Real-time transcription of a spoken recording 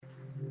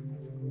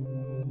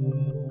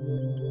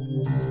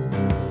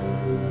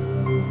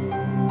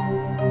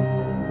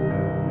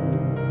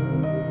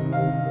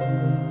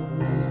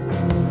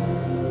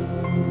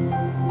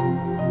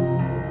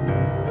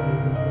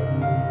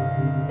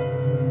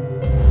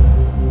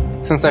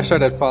Since I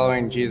started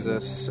following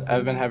Jesus,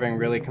 I've been having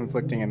really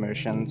conflicting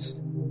emotions.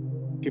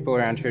 People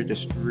around here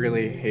just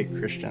really hate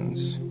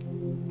Christians,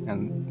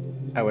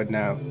 and I would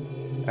know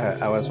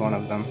I was one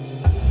of them.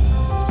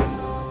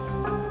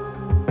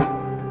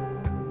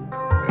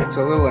 It's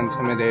a little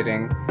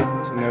intimidating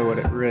to know what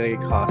it really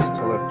costs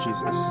to love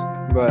Jesus.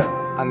 But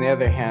on the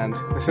other hand,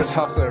 this is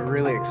also a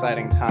really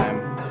exciting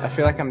time. I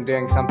feel like I'm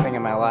doing something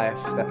in my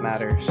life that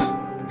matters,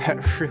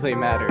 that really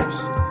matters.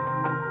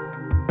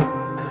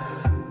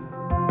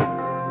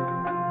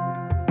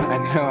 I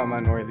know I'm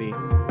unworthy,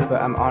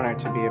 but I'm honored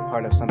to be a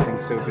part of something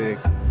so big.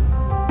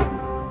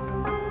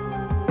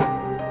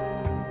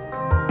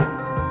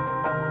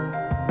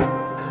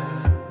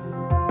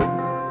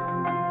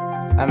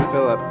 I'm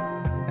Philip,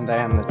 and I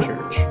am the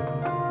church.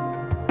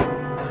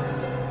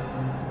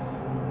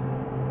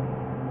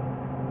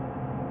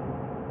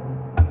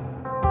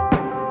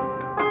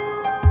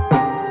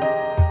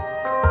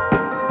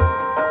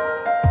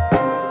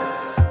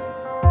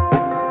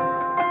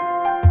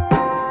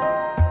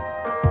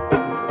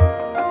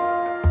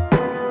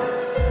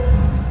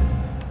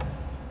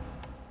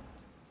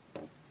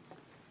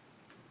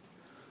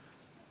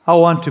 I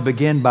want to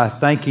begin by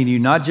thanking you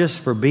not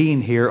just for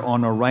being here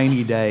on a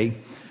rainy day,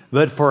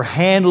 but for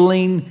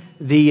handling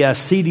the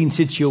seating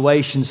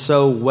situation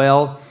so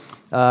well.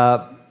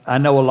 I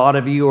know a lot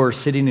of you are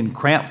sitting in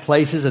cramped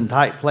places and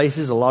tight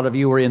places. A lot of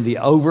you are in the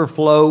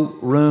overflow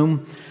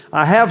room.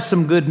 I have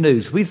some good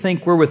news. We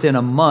think we're within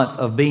a month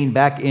of being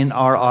back in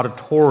our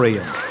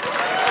auditorium.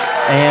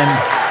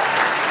 And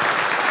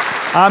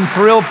I'm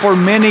thrilled for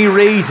many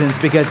reasons,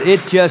 because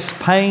it just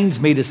pains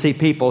me to see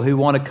people who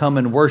want to come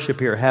and worship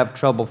here have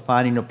trouble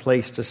finding a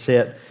place to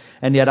sit.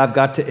 And yet I've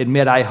got to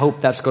admit, I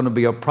hope that's going to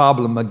be a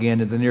problem again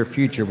in the near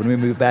future when we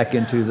move back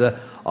into the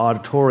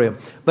auditorium.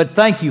 But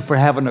thank you for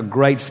having a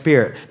great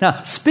spirit.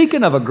 Now,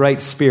 speaking of a great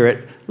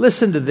spirit,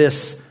 listen to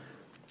this.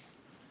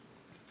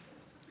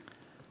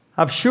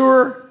 I've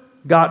sure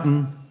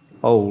gotten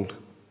old.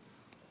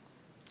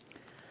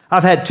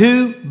 I've had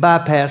 2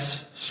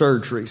 bypass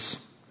surgeries.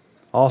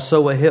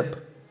 Also a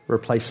hip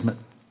replacement.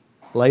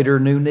 Later,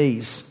 new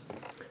knees.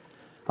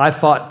 I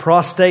fought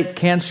prostate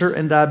cancer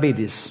and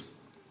diabetes.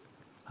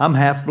 I'm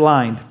half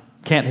blind.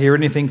 Can't hear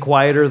anything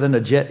quieter than a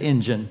jet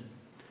engine.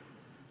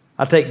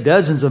 I take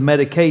dozens of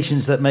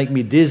medications that make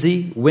me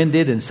dizzy,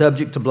 winded, and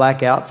subject to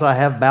blackouts. I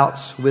have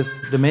bouts with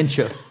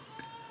dementia.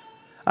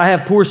 I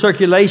have poor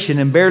circulation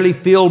and barely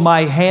feel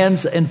my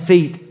hands and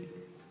feet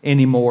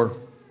anymore.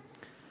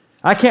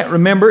 I can't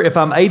remember if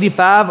I'm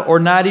 85 or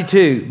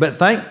 92, but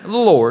thank the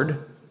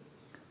Lord,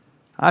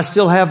 I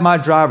still have my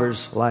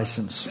driver's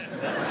license.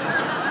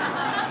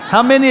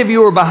 How many of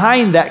you were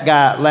behind that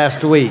guy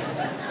last week?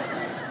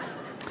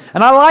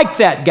 And I like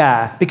that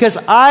guy because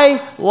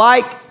I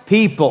like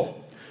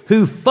people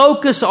who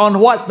focus on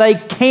what they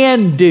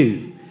can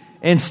do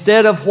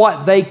instead of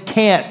what they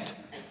can't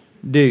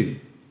do.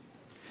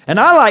 And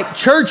I like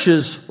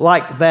churches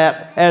like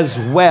that as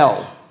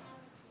well.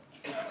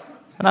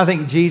 And I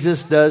think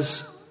Jesus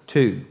does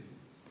too.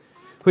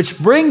 Which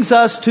brings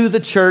us to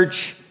the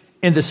church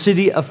in the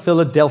city of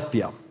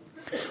Philadelphia.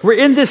 We're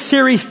in this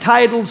series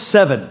titled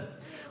 7.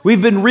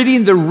 We've been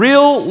reading the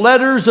real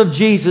letters of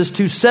Jesus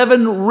to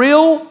 7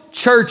 real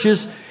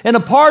churches in a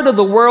part of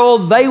the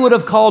world they would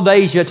have called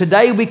Asia.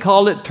 Today we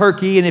call it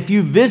Turkey. And if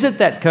you visit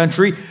that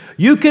country,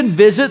 you can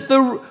visit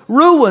the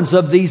ruins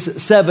of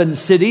these 7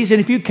 cities.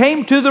 And if you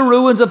came to the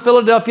ruins of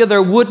Philadelphia,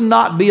 there would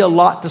not be a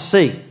lot to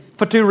see.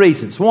 For 2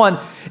 reasons. 1,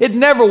 it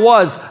never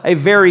was a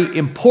very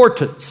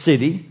important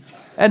city.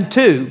 And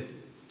 2,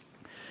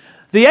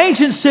 the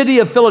ancient city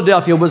of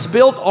Philadelphia was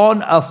built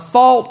on a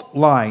fault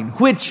line,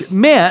 which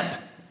meant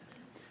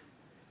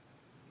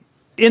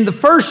in the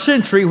first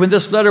century when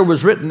this letter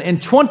was written, in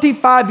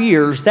 25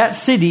 years, that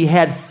city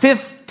had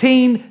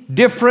 15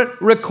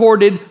 different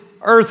recorded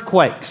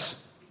earthquakes,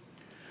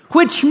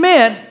 which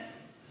meant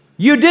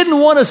you didn't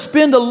want to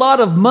spend a lot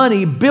of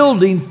money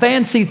building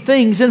fancy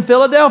things in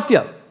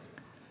Philadelphia.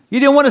 You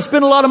didn't want to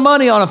spend a lot of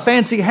money on a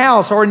fancy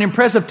house or an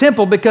impressive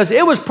temple because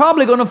it was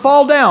probably going to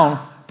fall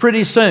down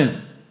pretty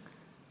soon.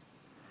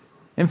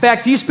 In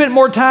fact, you spent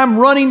more time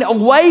running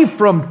away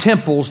from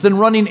temples than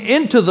running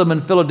into them in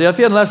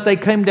Philadelphia unless they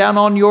came down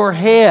on your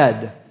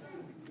head.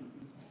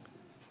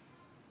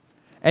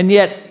 And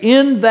yet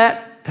in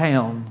that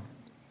town,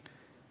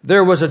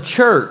 there was a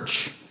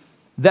church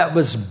that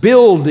was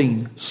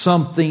building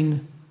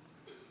something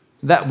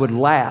that would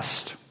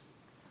last.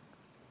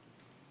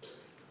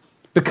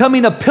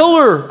 Becoming a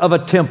pillar of a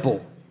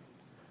temple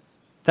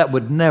that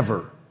would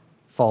never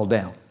fall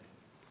down.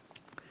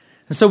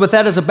 And so with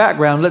that as a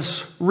background,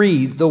 let's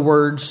read the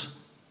words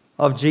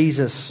of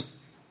Jesus.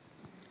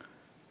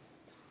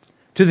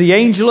 To the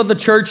angel of the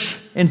church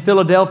in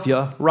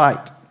Philadelphia,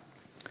 write,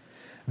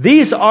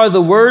 These are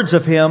the words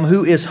of him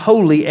who is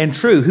holy and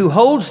true, who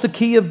holds the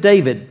key of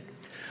David.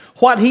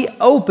 What he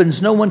opens,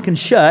 no one can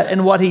shut,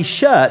 and what he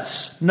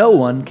shuts, no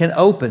one can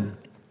open.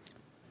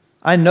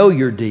 I know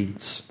your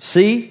deeds.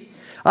 See,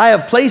 I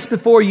have placed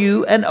before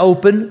you an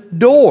open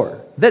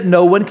door that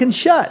no one can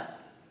shut.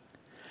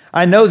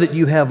 I know that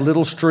you have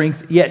little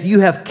strength, yet you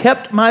have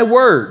kept my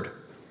word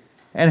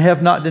and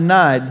have not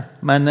denied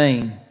my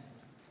name.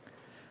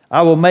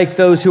 I will make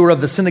those who are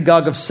of the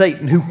synagogue of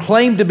Satan, who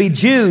claim to be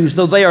Jews,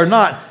 though they are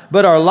not,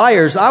 but are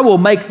liars, I will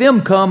make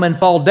them come and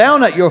fall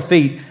down at your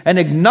feet and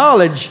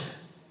acknowledge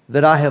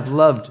that I have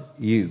loved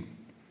you.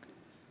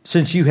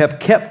 Since you have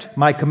kept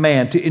my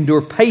command to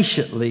endure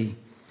patiently,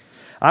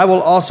 I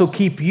will also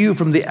keep you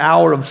from the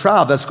hour of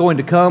trial that's going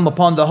to come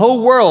upon the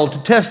whole world to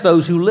test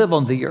those who live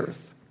on the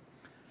earth.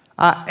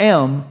 I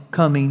am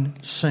coming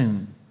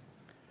soon.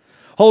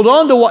 Hold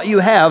on to what you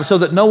have so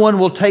that no one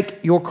will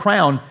take your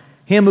crown.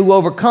 Him who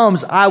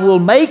overcomes, I will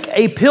make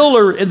a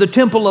pillar in the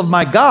temple of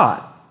my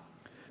God.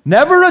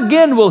 Never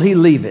again will he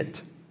leave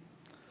it.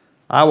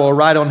 I will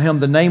write on him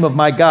the name of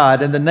my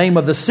God and the name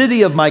of the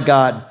city of my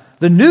God,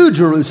 the new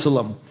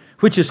Jerusalem,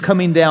 which is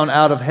coming down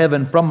out of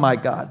heaven from my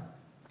God.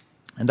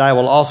 And I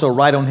will also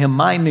write on him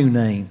my new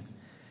name.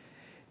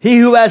 He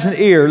who has an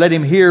ear, let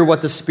him hear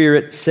what the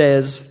Spirit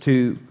says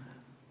to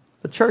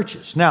the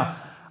churches. Now,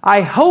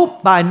 I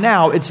hope by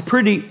now it's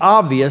pretty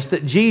obvious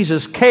that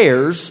Jesus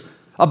cares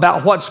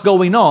about what's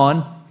going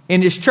on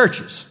in his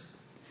churches.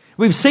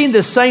 We've seen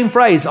this same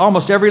phrase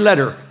almost every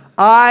letter.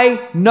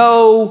 I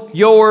know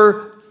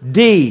your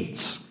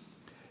deeds.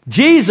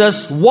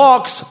 Jesus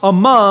walks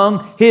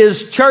among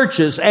his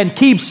churches and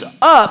keeps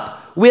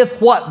up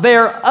with what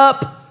they're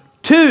up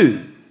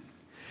to.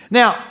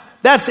 Now,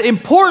 that's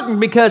important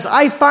because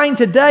I find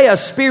today a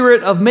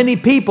spirit of many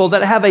people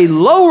that have a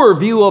lower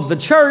view of the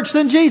church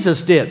than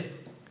Jesus did.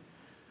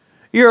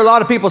 You hear a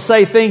lot of people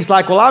say things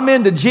like, well, I'm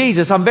into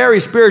Jesus, I'm very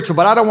spiritual,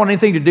 but I don't want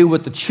anything to do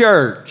with the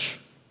church.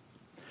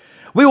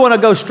 We want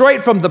to go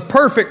straight from the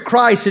perfect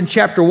Christ in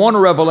chapter 1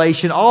 of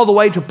Revelation all the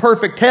way to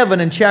perfect heaven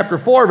in chapter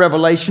 4 of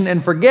Revelation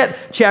and forget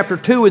chapter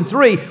 2 and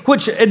 3,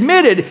 which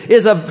admitted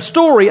is a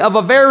story of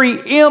a very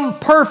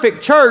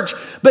imperfect church,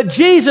 but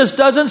Jesus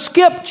doesn't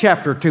skip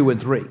chapter 2 and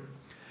 3.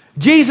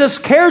 Jesus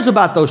cares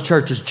about those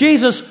churches.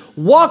 Jesus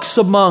walks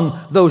among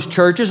those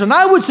churches, and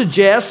I would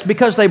suggest,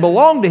 because they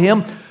belong to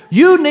him,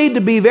 you need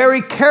to be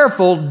very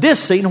careful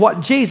dissing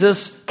what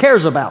Jesus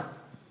cares about.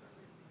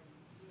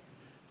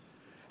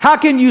 How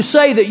can you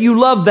say that you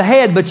love the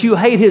head but you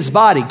hate his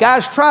body?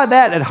 Guys, try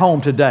that at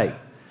home today.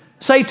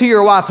 Say to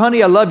your wife,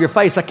 honey, I love your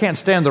face, I can't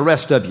stand the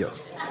rest of you.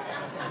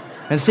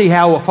 And see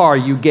how far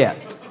you get.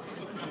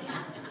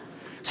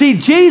 See,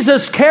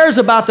 Jesus cares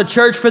about the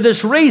church for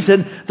this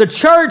reason. The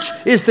church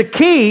is the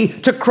key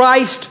to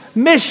Christ's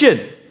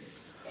mission.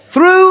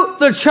 Through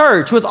the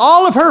church, with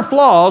all of her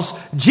flaws,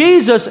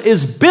 Jesus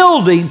is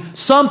building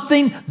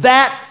something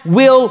that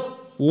will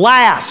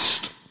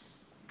last.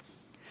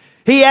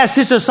 He asked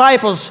his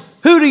disciples,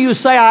 who do you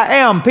say I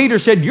am? Peter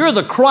said, you're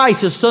the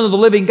Christ, the Son of the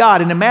living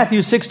God. And in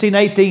Matthew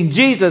 16:18,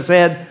 Jesus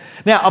said,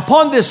 now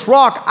upon this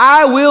rock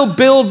I will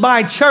build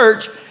my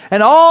church,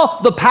 and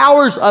all the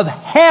powers of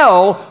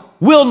hell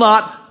will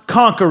not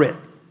conquer it.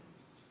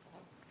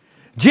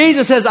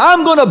 Jesus says,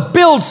 I'm going to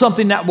build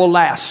something that will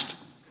last.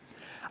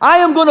 I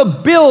am going to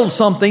build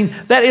something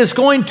that is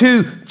going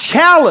to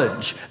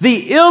challenge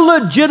the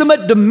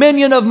illegitimate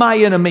dominion of my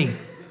enemy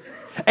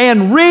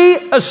and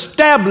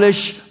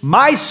reestablish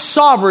my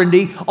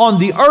sovereignty on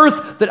the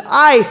earth that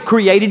I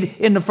created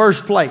in the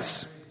first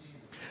place.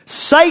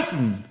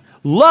 Satan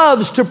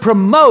loves to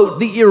promote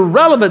the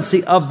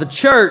irrelevancy of the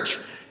church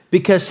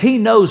because he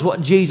knows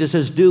what Jesus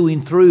is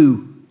doing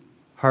through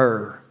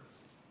her.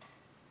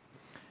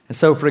 And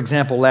so, for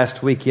example,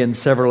 last weekend,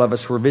 several of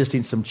us were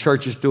visiting some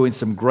churches doing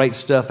some great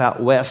stuff out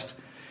west.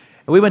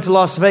 And we went to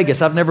Las Vegas.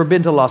 I've never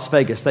been to Las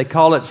Vegas. They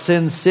call it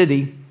Sin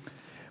City.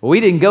 We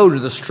didn't go to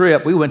the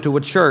Strip. We went to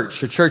a church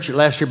that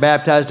last year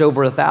baptized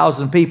over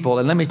 1,000 people.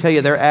 And let me tell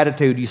you their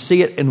attitude. You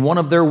see it in one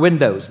of their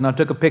windows. And I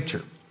took a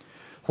picture.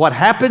 What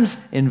happens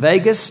in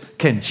Vegas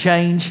can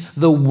change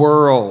the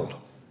world.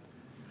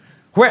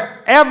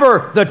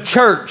 Wherever the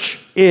church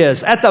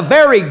is, at the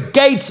very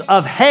gates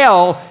of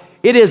hell,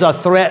 it is a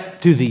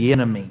threat to the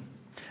enemy.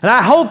 And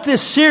I hope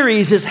this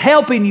series is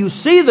helping you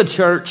see the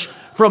church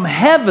from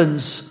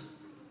heaven's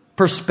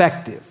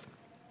perspective.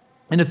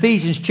 In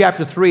Ephesians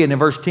chapter 3 and in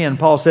verse 10,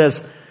 Paul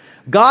says,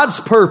 God's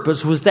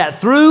purpose was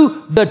that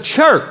through the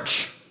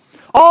church,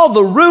 all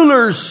the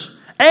rulers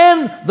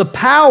and the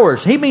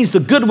powers, he means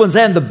the good ones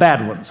and the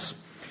bad ones,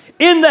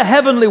 in the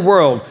heavenly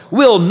world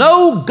will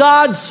know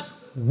God's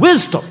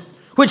wisdom,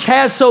 which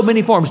has so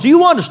many forms. Do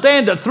you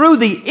understand that through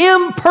the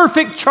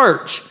imperfect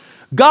church,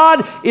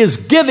 God is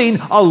giving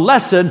a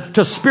lesson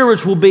to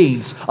spiritual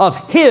beings of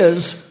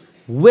his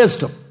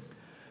wisdom?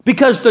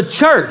 Because the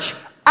church,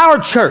 our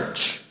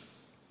church,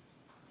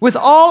 with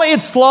all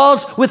its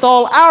flaws, with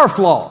all our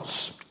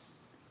flaws,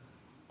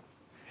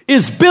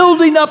 is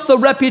building up the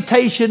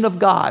reputation of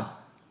God,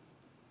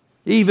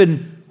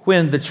 even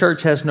when the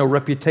church has no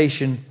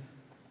reputation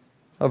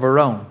of her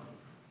own.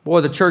 Boy,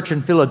 the church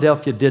in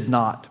Philadelphia did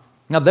not.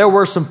 Now, there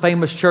were some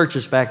famous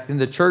churches back then.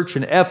 The church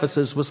in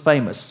Ephesus was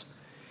famous.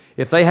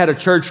 If they had a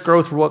church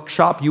growth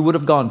workshop, you would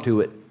have gone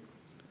to it.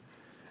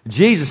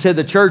 Jesus said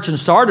the church in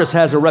Sardis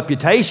has a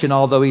reputation,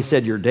 although he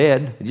said you're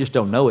dead. You just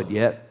don't know it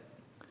yet.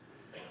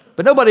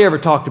 But nobody ever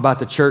talked about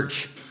the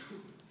church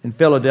in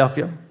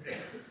Philadelphia.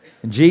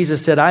 And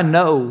Jesus said, I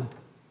know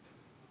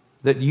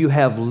that you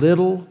have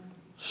little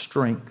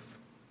strength,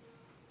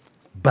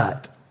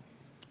 but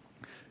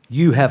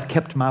you have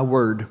kept my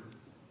word,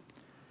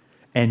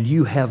 and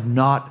you have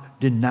not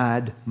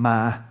denied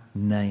my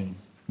name.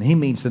 And he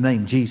means the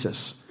name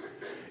Jesus.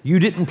 You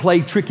didn't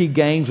play tricky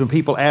games when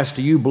people asked,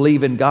 do you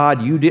believe in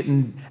God? You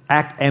didn't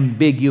act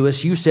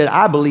ambiguous. You said,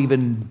 I believe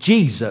in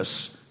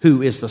Jesus,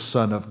 who is the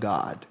Son of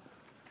God.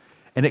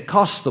 And it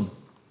cost them.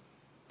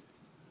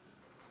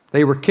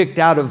 They were kicked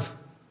out of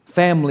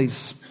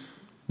families,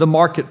 the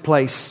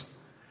marketplace,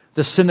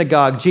 the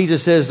synagogue.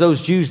 Jesus says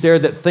those Jews there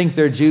that think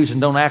they're Jews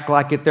and don't act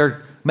like it,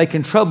 they're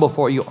making trouble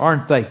for you,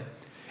 aren't they?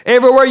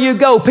 Everywhere you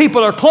go,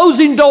 people are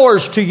closing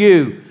doors to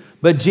you.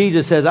 But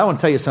Jesus says, I want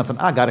to tell you something.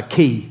 I got a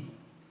key.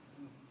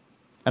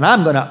 And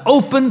I'm going to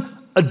open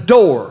a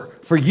door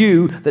for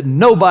you that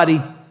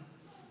nobody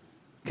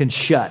can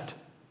shut.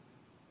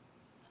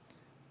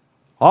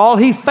 All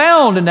he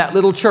found in that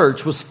little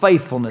church was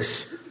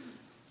faithfulness.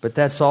 But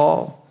that's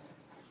all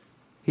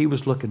he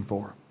was looking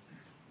for.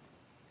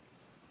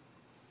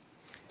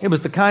 It was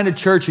the kind of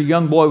church a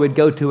young boy would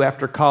go to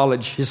after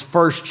college. His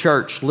first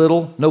church,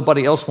 little,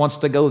 nobody else wants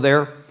to go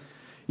there.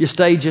 You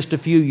stay just a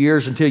few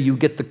years until you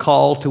get the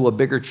call to a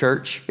bigger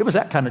church. It was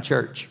that kind of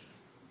church.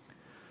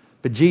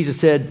 But Jesus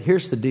said,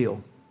 here's the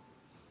deal.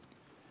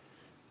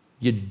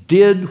 You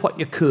did what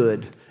you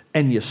could,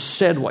 and you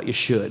said what you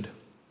should.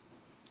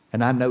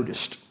 And I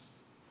noticed.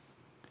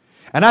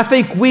 And I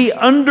think we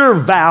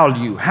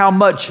undervalue how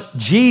much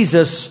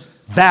Jesus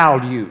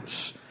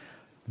values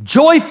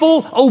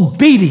joyful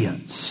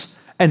obedience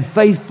and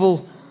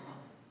faithful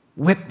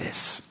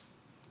witness.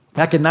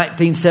 Back in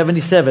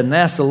 1977,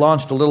 NASA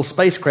launched a little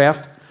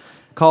spacecraft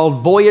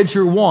called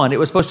Voyager 1. It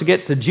was supposed to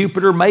get to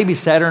Jupiter, maybe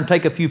Saturn,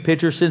 take a few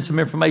pictures, send some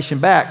information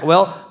back.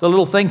 Well, the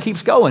little thing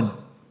keeps going.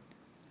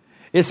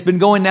 It's been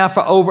going now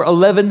for over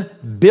 11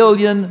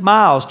 billion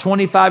miles.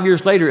 25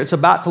 years later, it's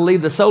about to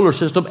leave the solar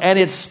system, and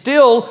it's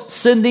still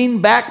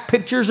sending back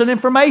pictures and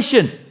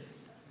information.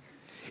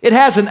 It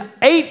has an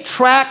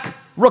 8-track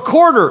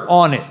recorder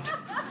on it.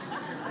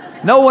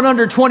 No one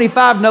under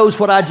 25 knows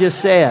what I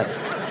just said.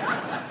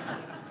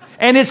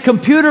 And its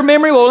computer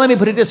memory, well, let me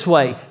put it this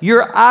way.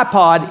 Your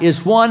iPod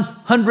is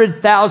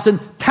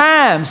 100,000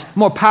 times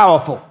more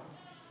powerful.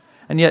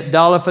 And yet,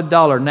 dollar for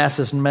dollar,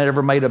 NASA's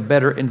never made a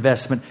better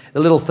investment. The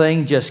little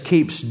thing just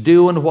keeps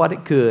doing what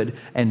it could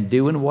and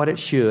doing what it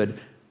should,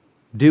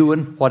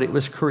 doing what it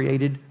was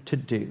created to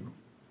do.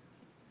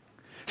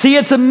 See,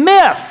 it's a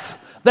myth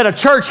that a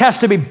church has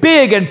to be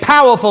big and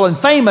powerful and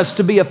famous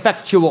to be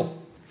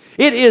effectual.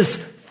 It is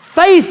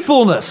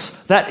faithfulness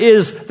that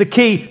is the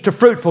key to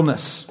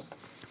fruitfulness.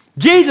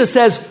 Jesus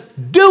says,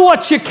 do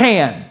what you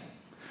can.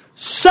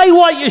 Say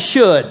what you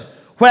should.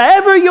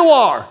 Wherever you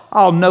are,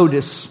 I'll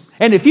notice.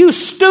 And if you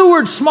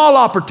steward small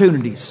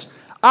opportunities,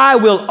 I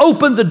will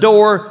open the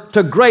door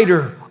to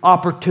greater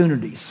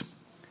opportunities.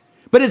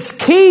 But it's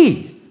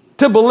key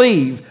to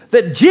believe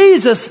that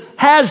Jesus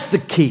has the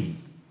key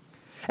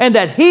and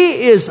that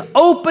he is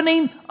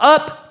opening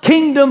up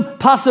kingdom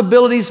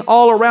possibilities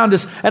all around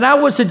us. And I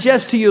would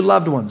suggest to you,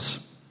 loved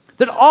ones,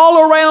 that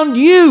all around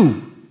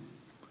you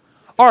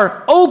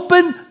are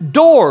open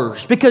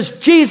doors because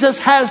Jesus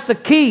has the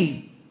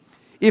key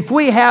if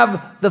we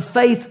have the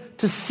faith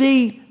to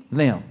see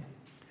them.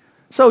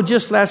 So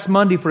just last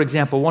Monday, for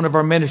example, one of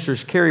our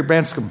ministers, Carrie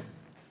Branscombe,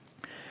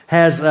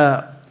 has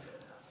a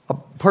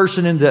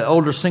person in the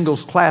older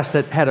singles class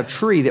that had a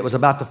tree that was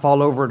about to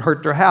fall over and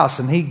hurt their house,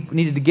 and he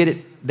needed to get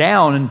it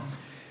down. And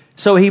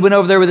so he went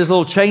over there with his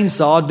little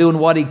chainsaw, doing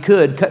what he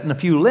could, cutting a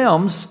few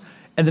limbs.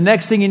 And the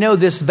next thing you know,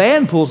 this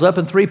van pulls up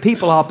and 3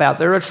 people hop out.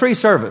 They're a tree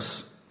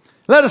service.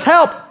 Let us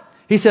help.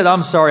 He said,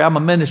 I'm sorry, I'm a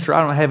minister.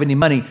 I don't have any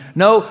money.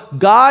 No,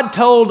 God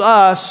told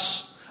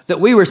us that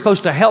we were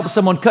supposed to help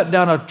someone cut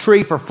down a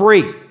tree for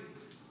free.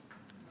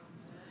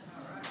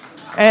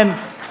 And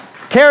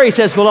Carrie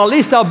says, well, at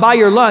least I'll buy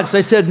your lunch.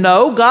 They said,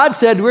 no, God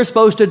said we're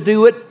supposed to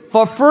do it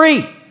for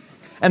free.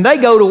 And they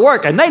go to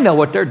work and they know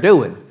what they're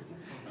doing.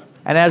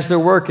 And as they're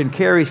working,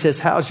 Carrie says,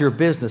 how's your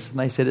business? And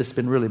they said, it's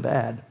been really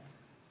bad.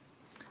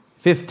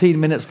 15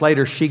 minutes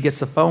later, she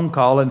gets a phone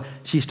call and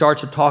she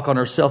starts to talk on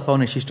her cell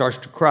phone and she starts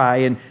to cry.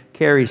 And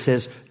Carrie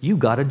says, you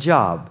got a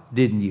job,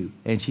 didn't you?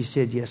 And she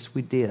said, yes,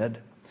 we did.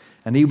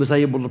 And he was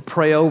able to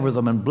pray over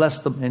them and bless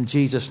them in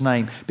Jesus'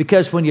 name.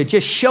 Because when you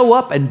just show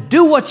up and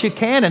do what you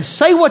can and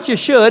say what you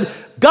should,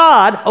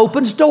 God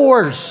opens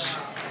doors.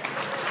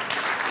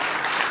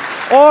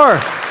 Or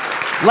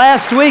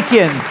last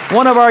weekend,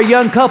 one of our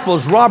young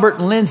couples, Robert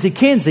and Lindsay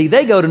Kinsey,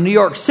 they go to New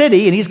York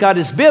City, and he's got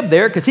his bib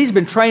there because he's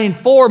been training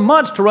 4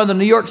 months to run the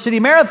New York City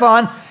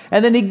Marathon.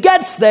 And then he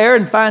gets there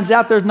and finds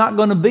out there's not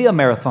going to be a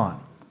marathon.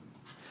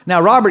 Now,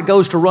 Robert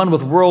goes to run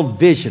with World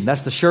Vision.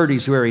 That's the shirt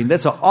he's wearing.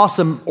 That's an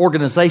awesome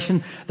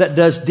organization that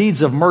does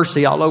deeds of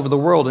mercy all over the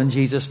world in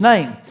Jesus'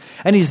 name.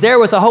 And he's there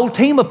with a whole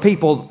team of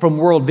people from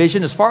World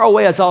Vision as far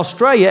away as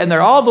Australia, and they're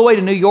all the way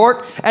to New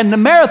York, and the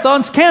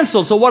marathon's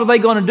canceled. So what are they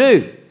going to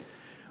do?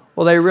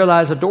 Well, they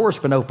realize a door's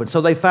been opened.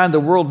 So they find the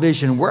World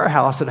Vision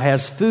warehouse that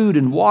has food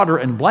and water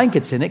and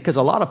blankets in it, because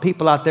a lot of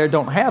people out there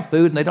don't have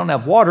food and they don't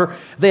have water.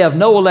 They have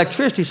no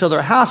electricity, so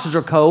their houses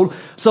are cold.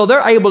 So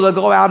they're able to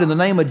go out in the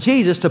name of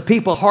Jesus to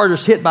people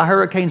hardest hit by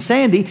Hurricane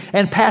Sandy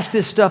and pass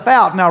this stuff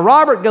out. Now,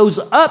 Robert goes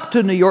up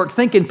to New York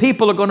thinking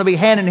people are going to be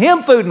handing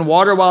him food and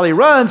water while he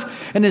runs.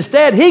 And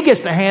instead, he gets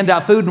to hand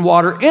out food and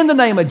water in the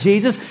name of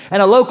Jesus.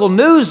 And a local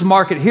news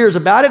market hears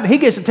about it. And he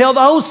gets to tell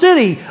the whole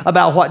city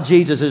about what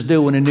Jesus is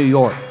doing in New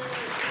York.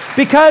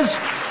 Because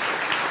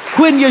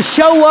when you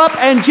show up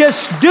and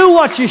just do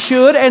what you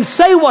should and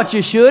say what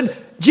you should,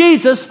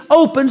 Jesus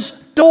opens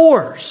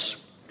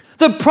doors.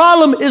 The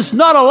problem is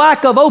not a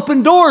lack of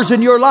open doors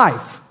in your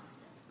life.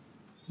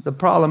 The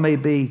problem may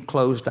be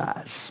closed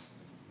eyes.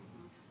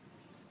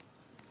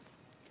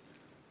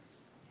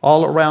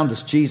 All around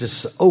us,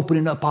 Jesus is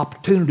opening up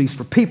opportunities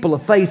for people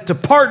of faith to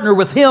partner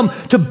with Him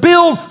to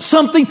build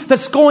something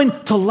that's going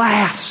to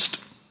last.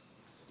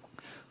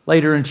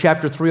 Later in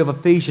chapter 3 of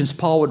Ephesians,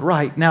 Paul would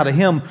write, "Now to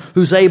Him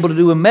who's able to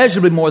do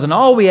immeasurably more than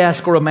all we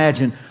ask or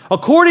imagine,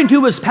 according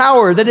to His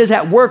power that is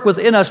at work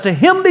within us, to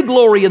Him be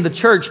glory in the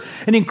church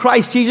and in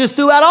Christ Jesus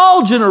throughout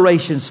all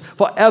generations,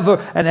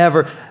 forever and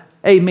ever.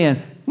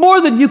 Amen."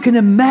 More than you can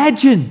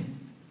imagine.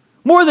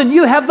 More than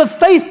you have the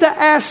faith to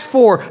ask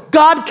for.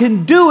 God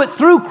can do it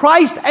through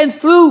Christ and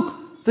through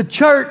the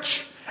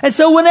church. And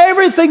so when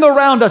everything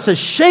around us is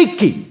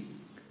shaking,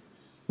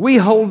 we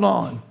hold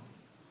on.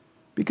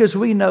 Because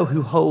we know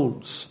who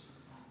holds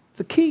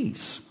the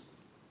keys.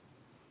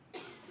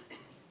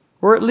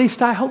 Or at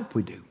least I hope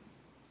we do.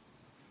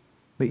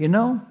 But you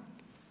know,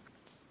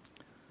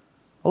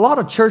 a lot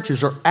of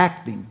churches are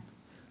acting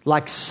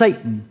like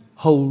Satan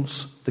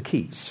holds the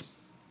keys.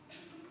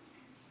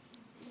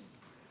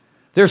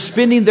 They're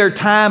spending their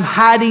time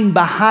hiding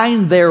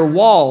behind their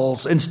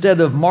walls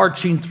instead of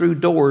marching through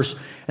doors.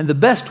 And the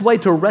best way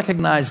to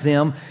recognize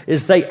them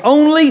is they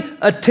only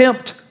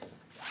attempt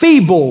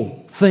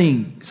feeble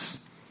things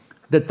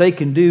that they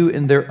can do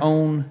in their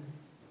own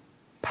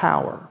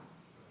power.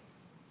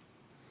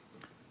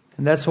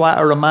 And that's why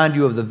I remind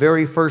you of the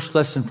very first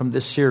lesson from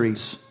this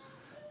series.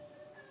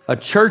 A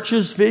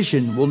church's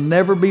vision will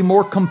never be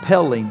more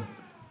compelling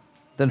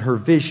than her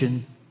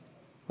vision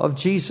of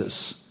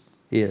Jesus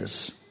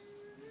is.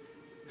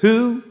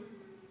 Who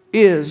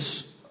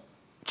is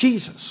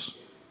Jesus?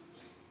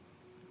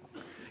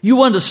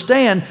 You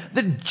understand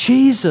that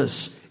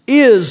Jesus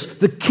is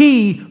the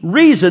key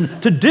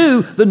reason to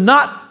do the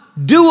not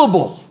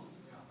doable.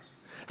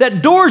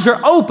 That doors are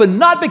open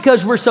not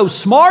because we're so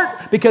smart,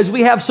 because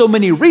we have so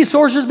many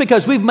resources,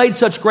 because we've made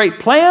such great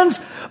plans,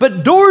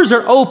 but doors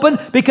are open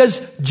because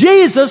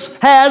Jesus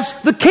has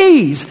the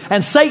keys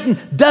and Satan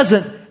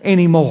doesn't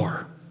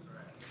anymore.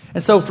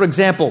 And so, for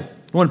example,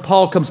 when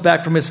Paul comes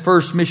back from his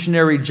first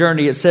missionary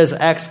journey, it says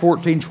Acts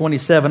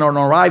 14:27, on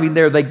arriving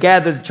there, they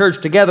gathered the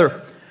church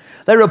together.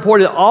 They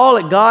reported all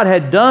that God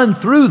had done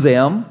through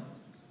them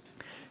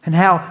and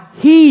how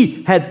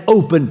He had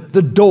opened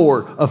the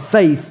door of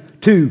faith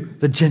to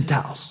the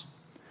Gentiles.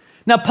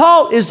 Now,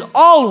 Paul is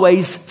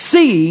always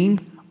seeing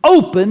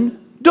open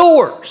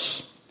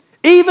doors,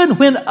 even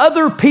when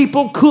other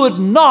people could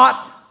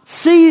not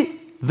see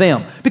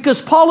them.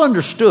 Because Paul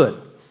understood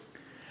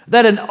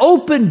that an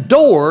open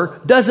door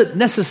doesn't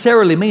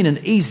necessarily mean an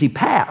easy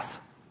path.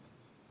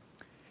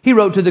 He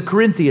wrote to the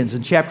Corinthians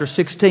in chapter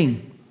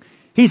 16.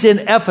 He's in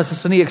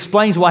Ephesus and he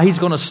explains why he's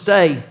going to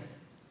stay.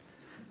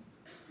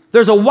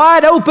 There's a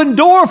wide open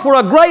door for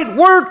a great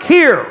work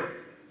here,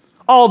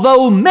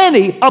 although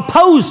many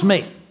oppose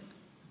me.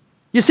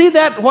 You see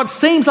that? What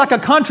seems like a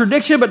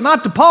contradiction, but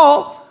not to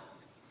Paul.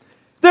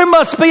 There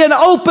must be an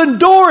open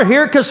door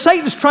here because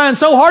Satan's trying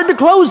so hard to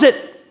close it.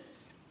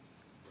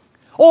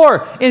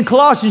 Or in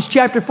Colossians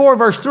chapter 4,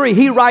 verse 3,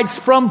 he writes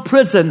from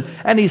prison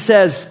and he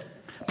says,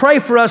 "Pray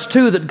for us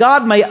too that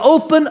God may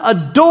open a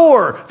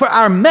door for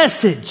our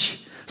message,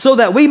 so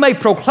that we may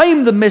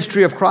proclaim the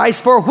mystery of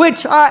Christ, for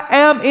which I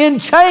am in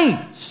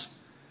chains."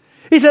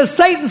 He says,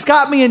 Satan's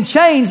got me in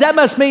chains. That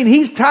must mean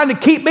he's trying to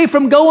keep me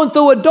from going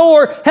through a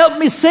door. Help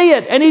me see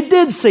it. And he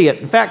did see it.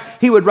 In fact,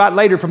 he would write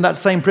later from that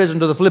same prison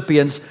to the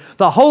Philippians,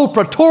 the whole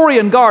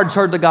Praetorian guards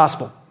heard the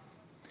gospel.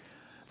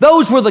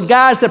 Those were the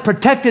guys that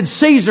protected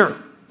Caesar.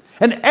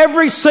 And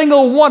every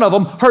single one of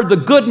them heard the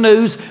good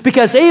news,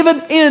 because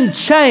even in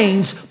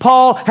chains,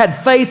 Paul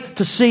had faith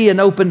to see an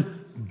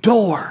open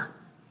door.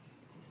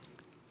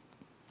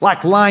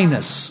 Like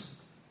Linus.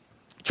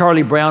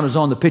 Charlie Brown is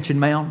on the pitching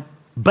mound.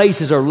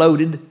 Bases are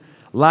loaded.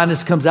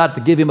 Linus comes out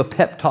to give him a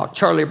pep talk.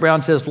 Charlie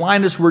Brown says,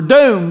 "Linus, we're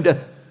doomed."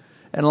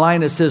 And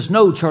Linus says,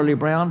 "No, Charlie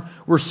Brown,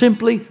 we're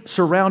simply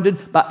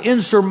surrounded by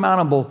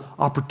insurmountable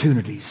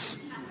opportunities."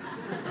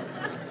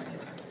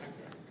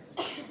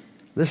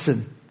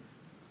 Listen,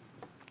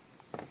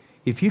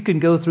 if you can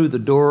go through the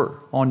door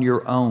on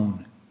your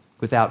own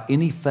without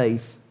any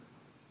faith,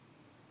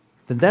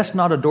 then that's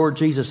not a door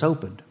Jesus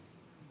opened.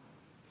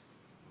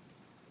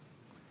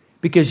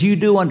 Because you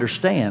do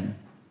understand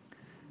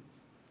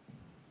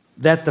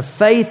that the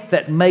faith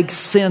that makes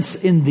sense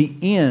in the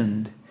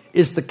end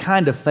is the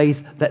kind of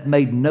faith that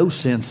made no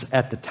sense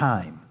at the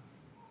time.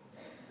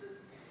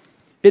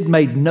 It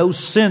made no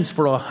sense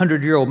for a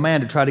 100-year-old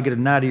man to try to get a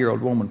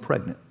 90-year-old woman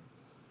pregnant.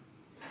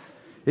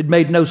 It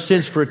made no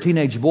sense for a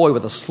teenage boy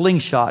with a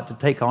slingshot to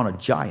take on a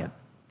giant.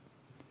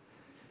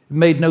 It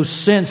made no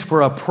sense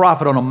for a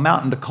prophet on a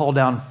mountain to call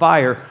down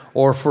fire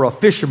or for a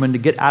fisherman to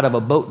get out of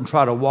a boat and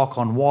try to walk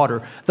on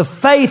water. The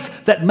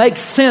faith that makes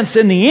sense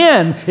in the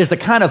end is the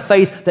kind of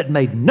faith that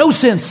made no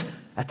sense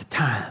at the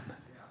time.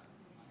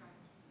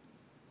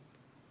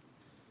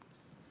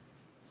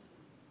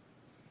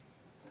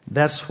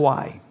 That's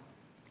why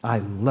I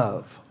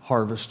love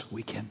Harvest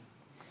Weekend.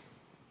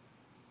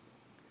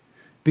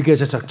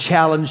 Because it's a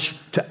challenge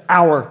to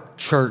our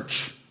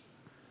church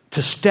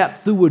to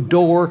step through a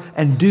door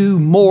and do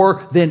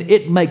more than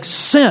it makes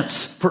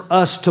sense for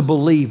us to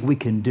believe we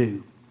can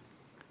do.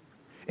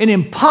 In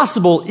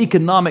impossible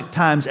economic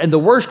times and the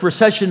worst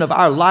recession of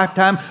our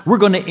lifetime, we're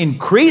going to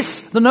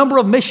increase the number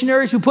of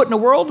missionaries we put in the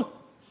world.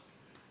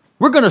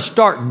 We're going to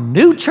start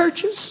new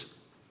churches.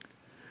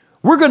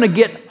 We're going to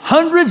get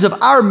hundreds of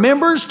our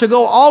members to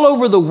go all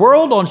over the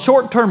world on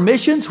short-term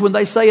missions when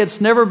they say it's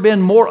never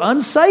been more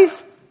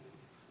unsafe.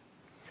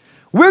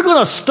 We're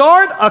going to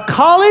start a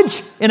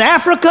college in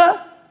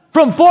Africa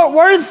from Fort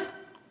Worth.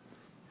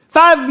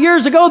 5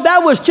 years ago, that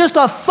was just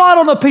a thought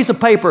on a piece of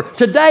paper.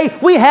 Today,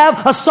 we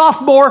have a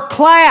sophomore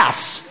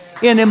class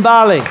in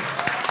Mbali.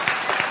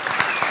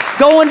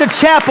 Going to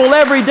chapel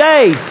every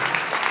day.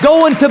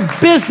 Going to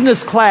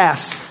business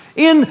class.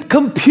 In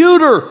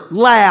computer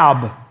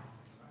lab.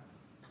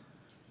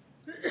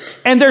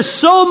 And there's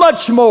so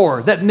much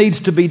more that needs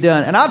to be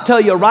done. And I'll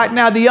tell you right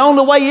now, the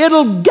only way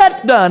it'll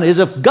get done is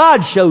if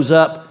God shows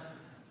up.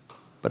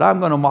 But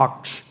I'm going to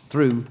march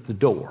through the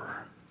door.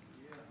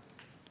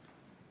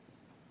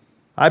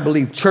 I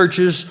believe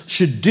churches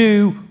should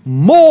do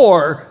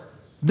more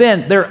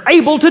than they're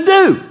able to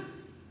do.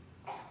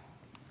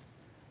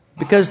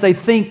 Because they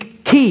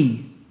think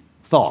key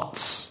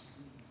thoughts.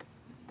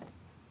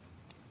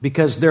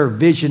 Because their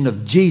vision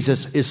of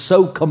Jesus is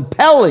so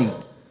compelling.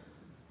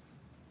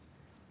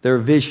 Their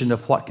vision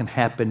of what can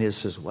happen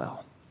is as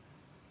well.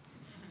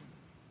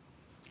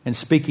 And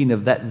speaking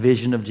of that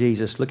vision of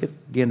Jesus, look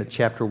again at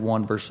chapter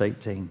 1, verse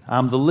 18.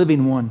 I'm the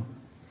living one.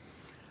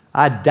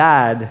 I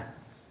died,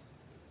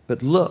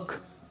 but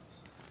look,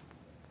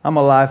 I'm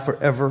alive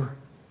forever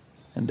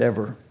and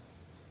ever.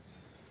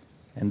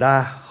 And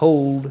I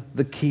hold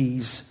the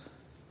keys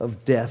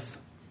of death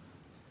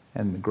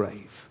and the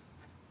grave.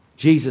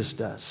 Jesus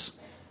does.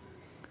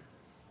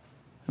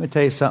 Let me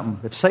tell you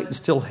something. If Satan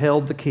still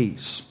held the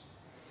keys,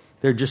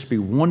 there'd just be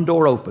one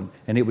door open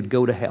and it would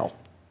go to hell.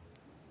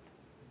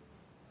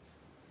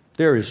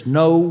 There is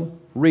no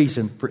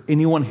reason for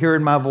anyone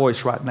hearing my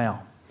voice right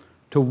now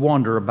to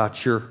wonder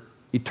about your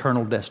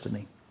eternal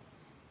destiny.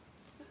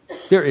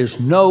 There is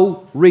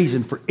no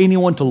reason for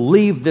anyone to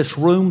leave this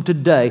room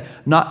today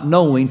not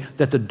knowing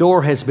that the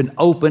door has been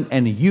opened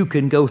and you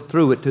can go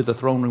through it to the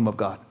throne room of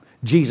God.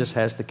 Jesus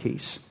has the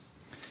keys.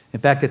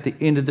 In fact, at the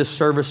end of this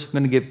service, I'm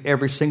going to give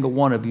every single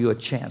one of you a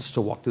chance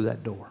to walk through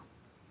that door.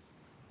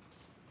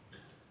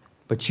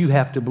 But you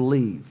have to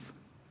believe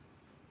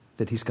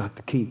that He's got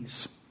the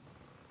keys.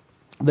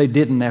 They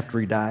didn't after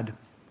He died.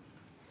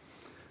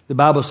 The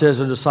Bible says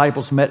the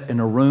disciples met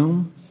in a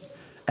room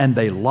and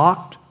they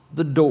locked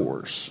the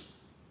doors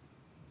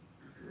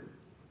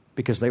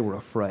because they were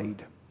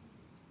afraid.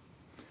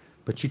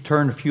 But you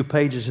turn a few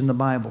pages in the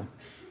Bible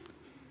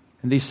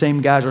and these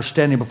same guys are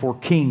standing before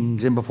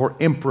kings and before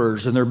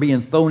emperors and they're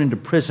being thrown into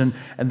prison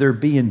and they're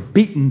being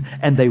beaten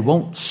and they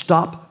won't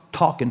stop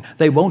talking.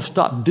 They won't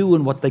stop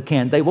doing what they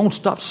can. They won't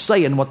stop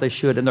saying what they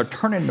should, and they're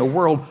turning the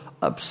world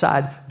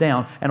upside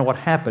down. And what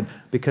happened?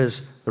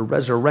 Because the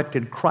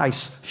resurrected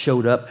Christ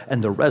showed up,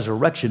 and the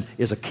resurrection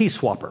is a key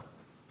swapper.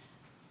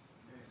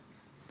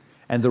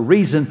 And the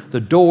reason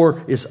the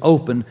door is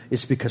open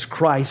is because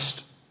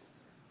Christ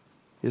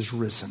is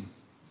risen.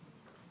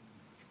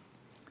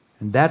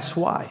 And that's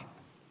why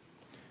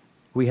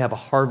we have a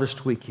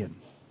harvest weekend.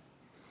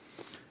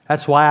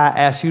 That's why I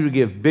ask you to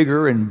give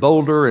bigger and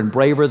bolder and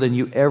braver than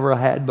you ever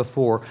had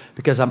before,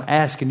 because I'm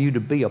asking you to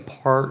be a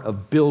part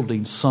of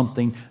building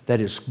something that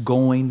is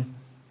going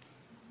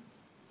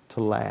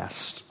to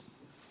last.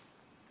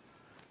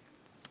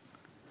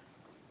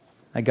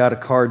 I got a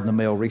card in the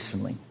mail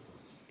recently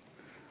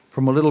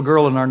from a little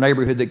girl in our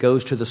neighborhood that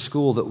goes to the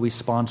school that we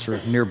sponsor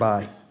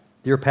nearby.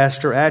 Dear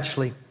Pastor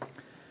Atchley,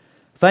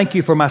 thank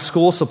you for my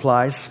school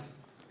supplies.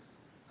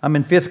 I'm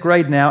in 5th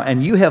grade now,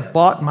 and you have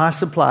bought my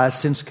supplies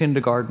since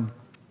kindergarten.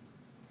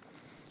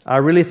 I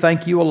really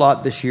thank you a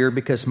lot this year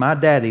because my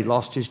daddy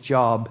lost his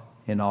job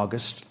in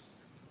August.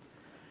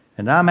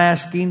 And I'm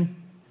asking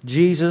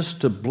Jesus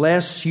to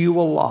bless you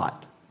a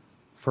lot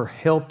for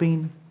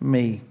helping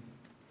me.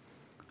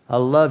 I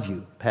love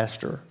you,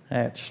 Pastor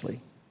Atchley.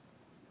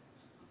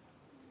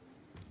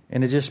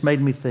 And it just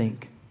made me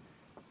think,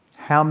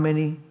 how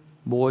many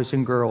boys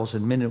and girls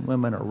and men and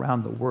women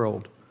around the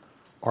world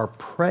are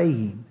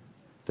praying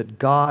that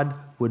God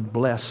would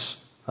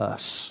bless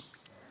us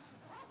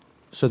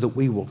so that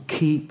we will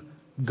keep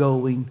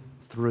going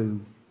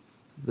through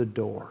the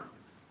door.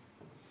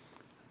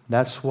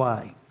 That's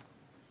why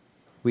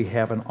we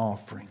have an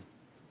offering.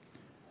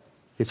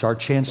 It's our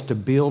chance to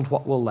build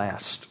what will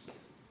last.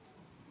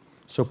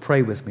 So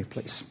pray with me,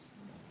 please.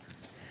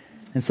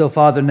 And so,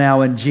 Father,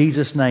 now in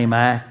Jesus' name,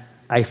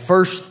 I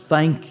first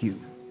thank you.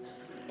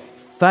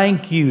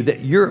 Thank you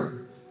that you're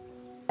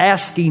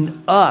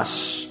asking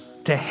us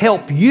to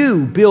help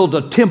you build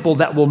a temple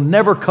that will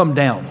never come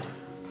down,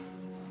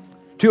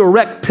 to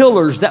erect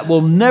pillars that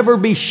will never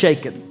be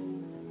shaken,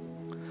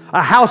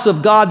 a house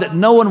of God that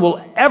no one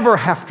will ever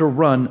have to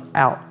run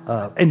out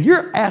of. And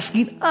you're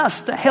asking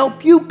us to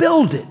help you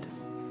build it.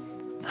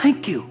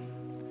 Thank you.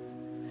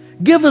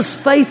 Give us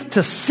faith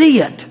to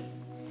see it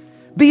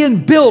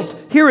being built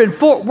here in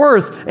Fort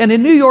Worth and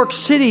in New York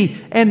City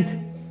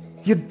and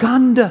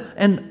Uganda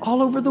and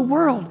all over the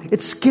world.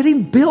 It's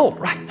getting built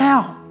right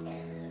now.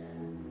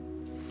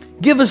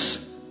 Give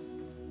us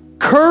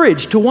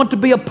courage to want to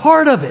be a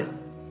part of it.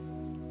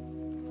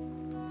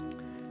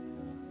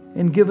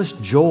 And give us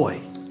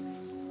joy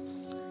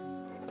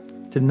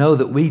to know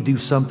that we do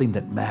something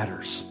that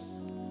matters.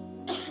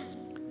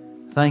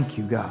 Thank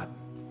you, God,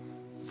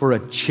 for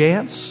a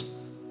chance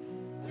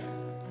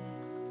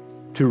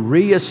to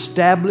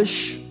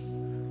reestablish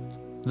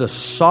the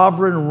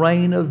sovereign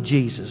reign of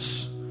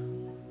Jesus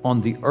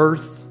on the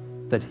earth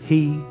that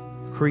He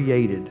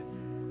created,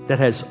 that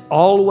has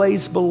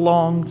always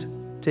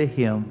belonged to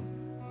Him.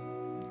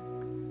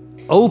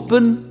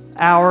 Open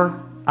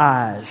our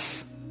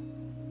eyes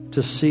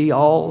to see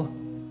all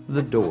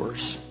the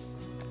doors.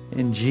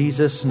 In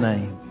Jesus'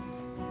 name,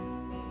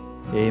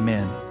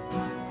 amen.